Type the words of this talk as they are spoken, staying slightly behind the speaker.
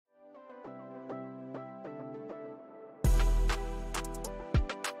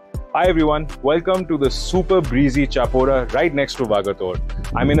Hi everyone, welcome to the super breezy Chapora right next to Vagator.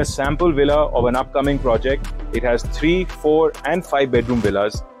 I'm in a sample villa of an upcoming project. It has 3, 4 and 5 bedroom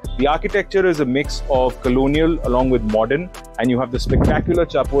villas. The architecture is a mix of colonial along with modern, and you have the spectacular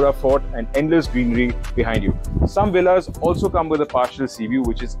Chapora fort and endless greenery behind you. Some villas also come with a partial sea view,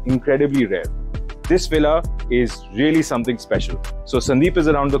 which is incredibly rare. This villa is really something special. So Sandeep is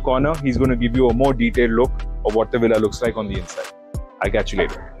around the corner. He's going to give you a more detailed look of what the villa looks like on the inside. I'll catch you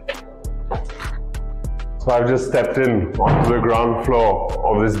later. So I've just stepped in onto the ground floor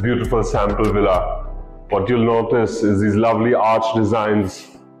of this beautiful sample villa. What you'll notice is these lovely arch designs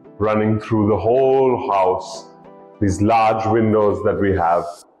running through the whole house, these large windows that we have,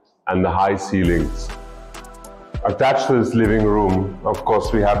 and the high ceilings. Attached to this living room, of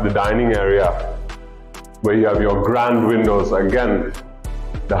course, we have the dining area where you have your grand windows again,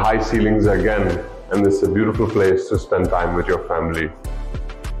 the high ceilings again, and this is a beautiful place to spend time with your family.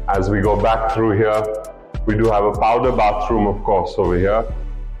 As we go back through here, we do have a powder bathroom, of course, over here.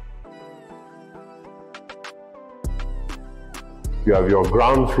 You have your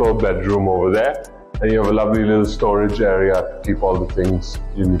ground floor bedroom over there, and you have a lovely little storage area to keep all the things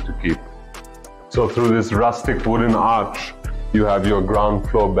you need to keep. So through this rustic wooden arch, you have your ground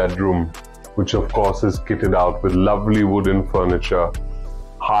floor bedroom, which of course is kitted out with lovely wooden furniture,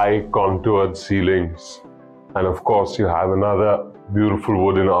 high contoured ceilings, and of course you have another beautiful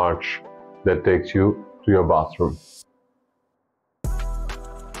wooden arch that takes you to your bathroom.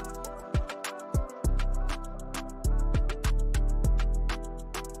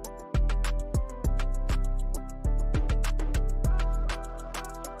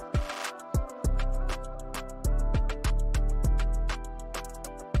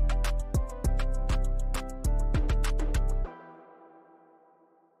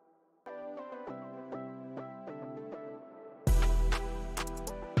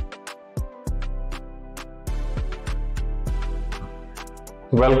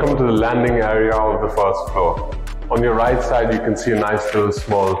 Welcome to the landing area of the first floor. On your right side, you can see a nice little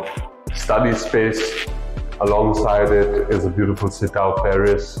small study space. Alongside it is a beautiful sit-out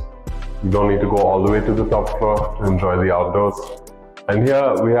terrace. You don't need to go all the way to the top floor to enjoy the outdoors. And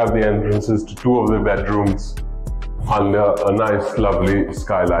here we have the entrances to 2 of the bedrooms under a nice, lovely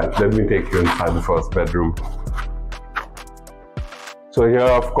skylight. Let me take you inside the first bedroom. So here,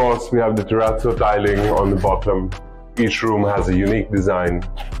 of course, we have the terrazzo tiling on the bottom. Each room has a unique design.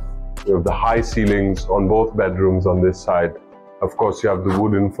 You have the high ceilings on both bedrooms on this side. Of course, you have the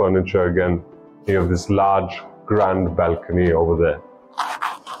wooden furniture again. You have this large, grand balcony over there.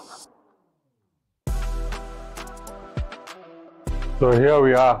 So here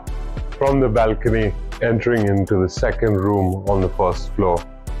we are from the balcony, entering into the second room on the first floor.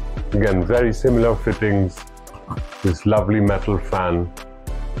 Again, very similar fittings, this lovely metal fan,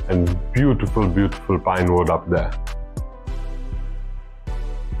 and beautiful, beautiful pine wood up there.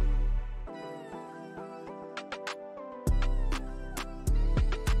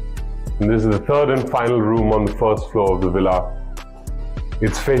 And this is the third and final room on the first floor of the villa.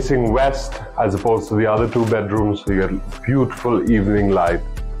 It's facing west as opposed to the other 2 bedrooms, so you get beautiful evening light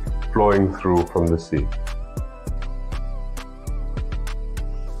flowing through from the sea.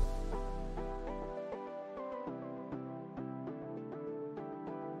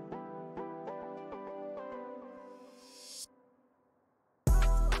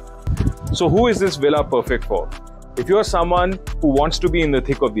 So who is this villa perfect for? If you're someone who wants to be in the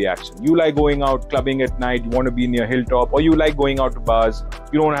thick of the action, you like going out clubbing at night, you want to be near hilltop, or you like going out to bars,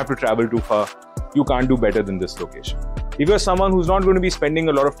 you don't have to travel too far, you can't do better than this location. If you're someone who's not going to be spending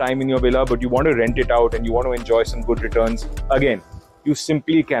a lot of time in your villa, but you want to rent it out and you want to enjoy some good returns, again, you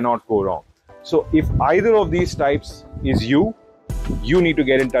simply cannot go wrong. So if either of these types is you need to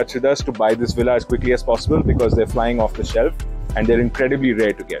get in touch with us to buy this villa as quickly as possible, because they're flying off the shelf and they're incredibly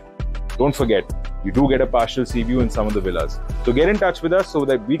rare to get. Don't forget, you do get a partial sea view in some of the villas. So get in touch with us so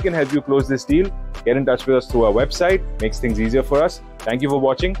that we can help you close this deal. Get in touch with us through our website. Makes things easier for us. Thank you for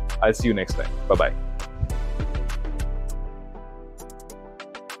watching. I'll see you next time. Bye-bye.